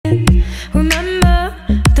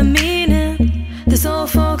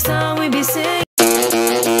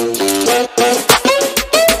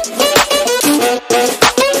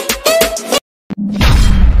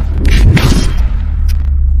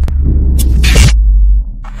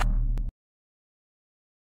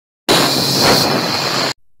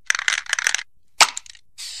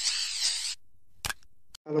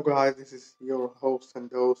Hello guys, this is your host and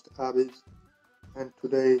host Abis, and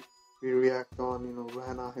today we react on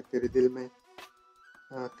Rehna Hai Tere Dil Mai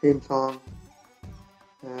theme song,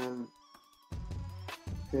 and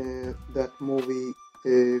that movie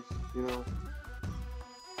is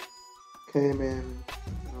came in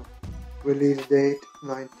release date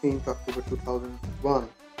 19th October 2001,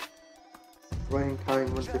 running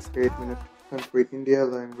time 158 minutes, country India,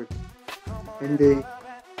 language Hindi.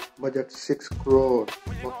 Budget 6 crore,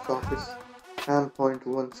 box office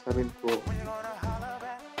 10.17 crore.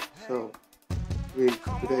 So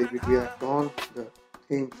today we react on the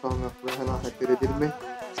theme song of Rehna Hai Tere Dil Mein,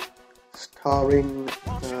 starring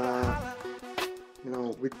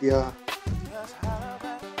Vidya,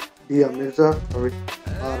 Mirza,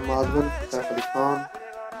 Madhvan, Khan,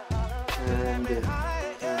 and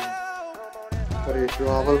Tere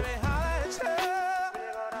Dil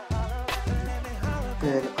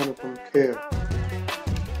and Anupam Kher.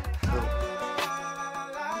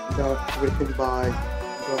 So, written by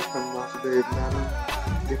Dr. Masudeb Menon,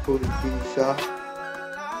 Vipul B. Shah,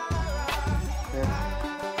 and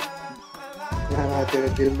Rehna Hai Tere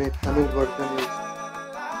Dil Mein Tamil version is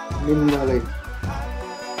Minnalai,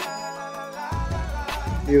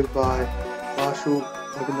 used by Vashu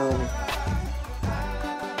Bhagnani.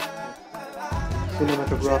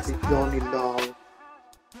 Cinematography Johnny Lal.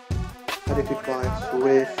 Edited by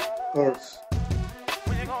Suresh Hers.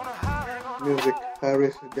 Music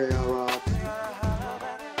Harris Jayaraj,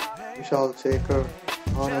 Vishal Shekhar,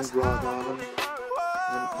 Anand Radhanan,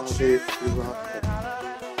 and Adesh Srivastava.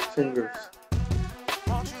 Singers.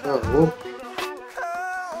 So,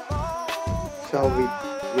 shall we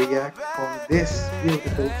react on this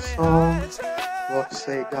beautiful song? What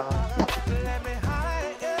say guys?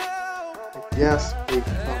 If yes, please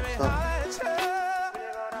thumbs up.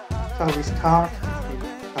 Shall we start in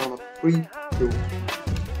count of 3, 2,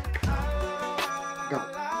 go.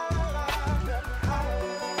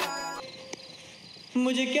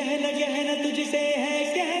 मुझे कहना कहना तुझसे है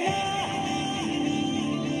कहना,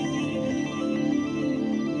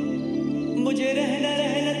 मुझे रहना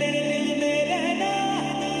रहना तेरे दिल में रहना,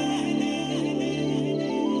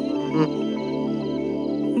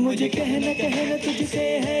 मुझे कहना कहना तुझसे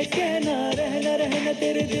है कहना, रहना रहना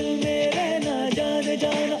तेरे दिल में रहना, जान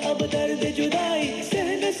जान अब दर्द जुदाई,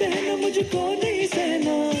 सहना सहना मुझको नहीं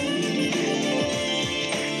सहना.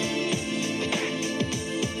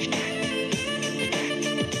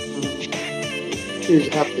 She's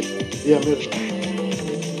happy. Yeah, Mirza.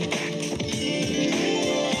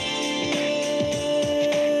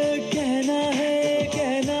 कहना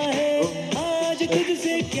है आज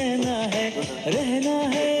तुझसे कहना है, रहना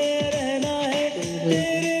है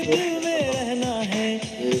तेरे दिल में रहना है,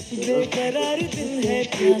 बेकरार दिन है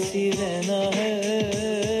प्यासी रहना है,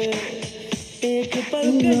 एक पल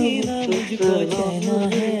कहीं ना मुझको कहना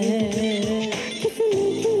है.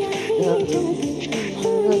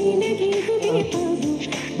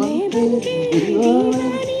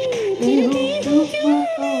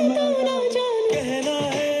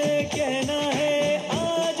 कहना है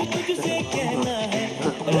आज तुझसे कहना है,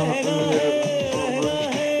 रहना है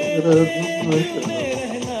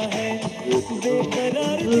रहना है,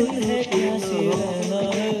 बेकरार दिन है प्यासी रहना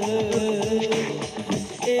है,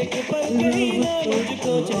 एक पल कहीं ना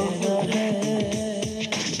मुझको कहना है.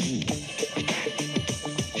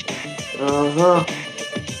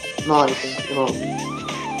 Nice,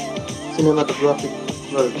 cinematographic,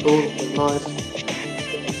 very cool, nice.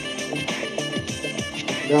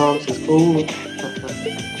 Dance is cool.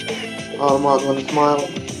 Madhvan smile,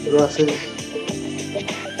 dresses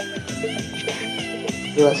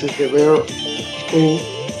they wear, cool.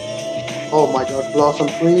 Oh my god, blossom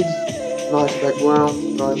trees, nice background,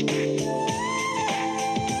 nice.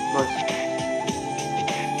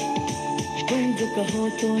 कहो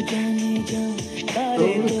तो जाने जा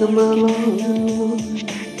तारे तो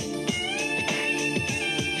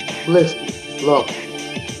Bliss, love,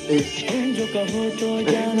 peace. जो कहो तो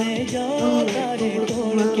जाने जा तारे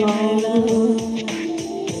तोड़ के मिला,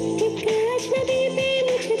 अजनबी पे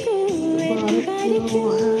मुझको एतबार क्यों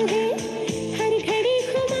है, हर घड़ी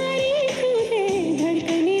खुमारी तू है,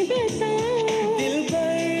 धड़कने बता दिल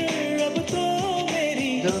पर अब तो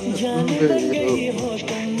मेरी जान बन गई हो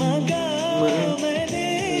तुम, मगा मैंने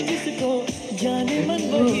जिसको जाने मन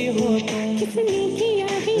वही हो तुम, किसने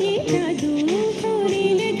किया है ये जादू, खोने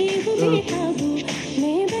लगी हूँ बेकाबू,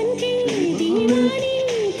 मैं बन के दीवानी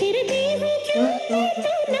फिर भी हूँ क्यों तो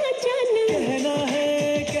ना जाना.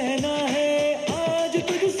 कहना है आज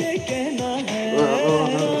तुझसे कहना है,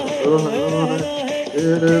 रहना है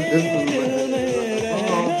तेरे दिल में.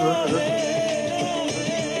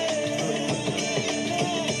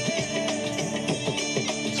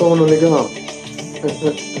 Sono Nigam.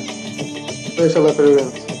 Special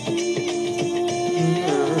appearance.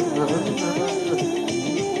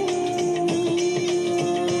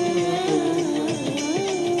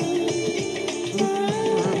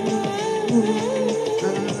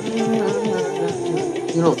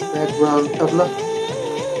 You know, background tabla,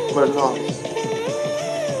 but nice.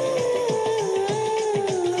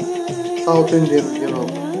 South Indian, you know,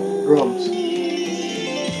 drums.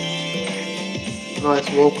 Nice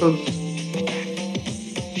vocals.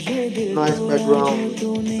 Nice background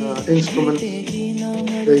instruments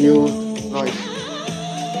they use. Nice.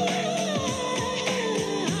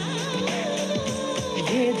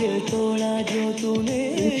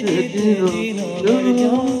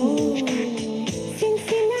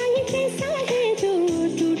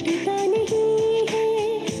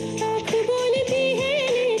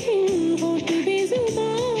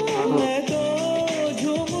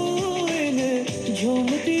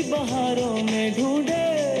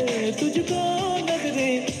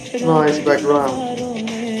 Nice background.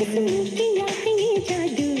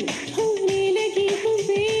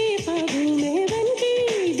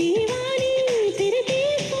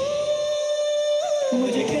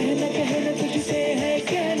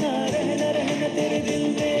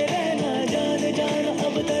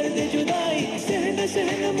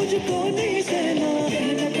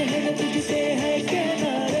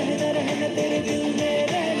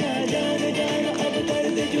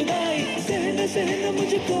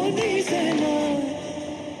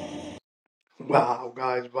 Wow,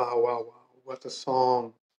 guys, wow. What a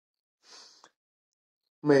song.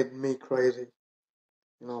 Made me crazy.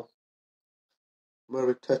 You know,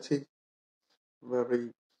 very touchy,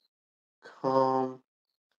 very calm,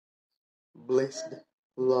 blessed,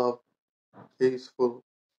 love, peaceful.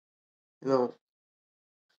 You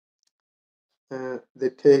know, they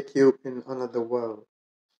take you in another world.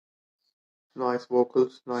 Nice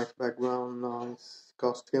vocals, nice background, nice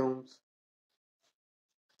costumes,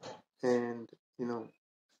 and you know,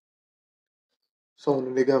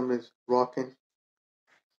 Sonu Nigam is rocking.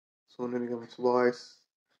 Sonu Nigam's voice,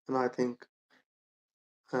 and I think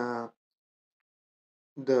the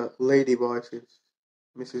lady voice is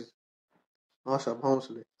Mrs. Asha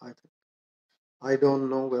Bhonsle. I think I don't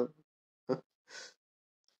know well,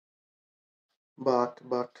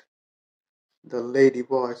 but the lady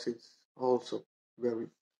voice is also very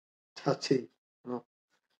touchy. You know,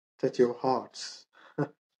 touch your hearts,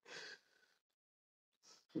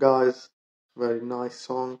 guys. Very nice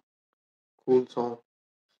song, cool song.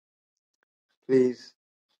 Please,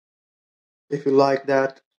 if you like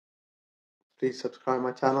that, please subscribe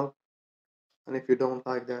my channel. And if you don't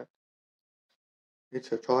like that,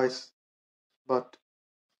 it's a choice. But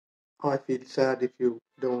I feel sad if you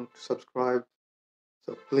don't subscribe.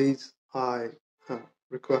 So please, I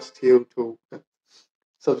request you to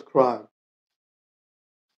subscribe.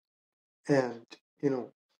 And you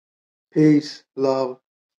know, peace, love.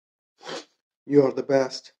 You are the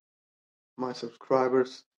best, my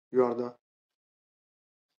subscribers. You are the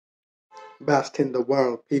best in the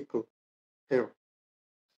world, people. Here,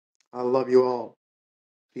 I love you all.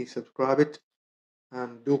 Please subscribe it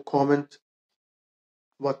and do comment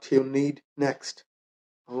what you need next.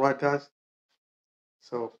 Alright, guys?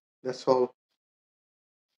 So that's all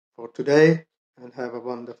for today, and have a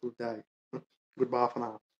wonderful day. Goodbye for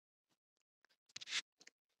now.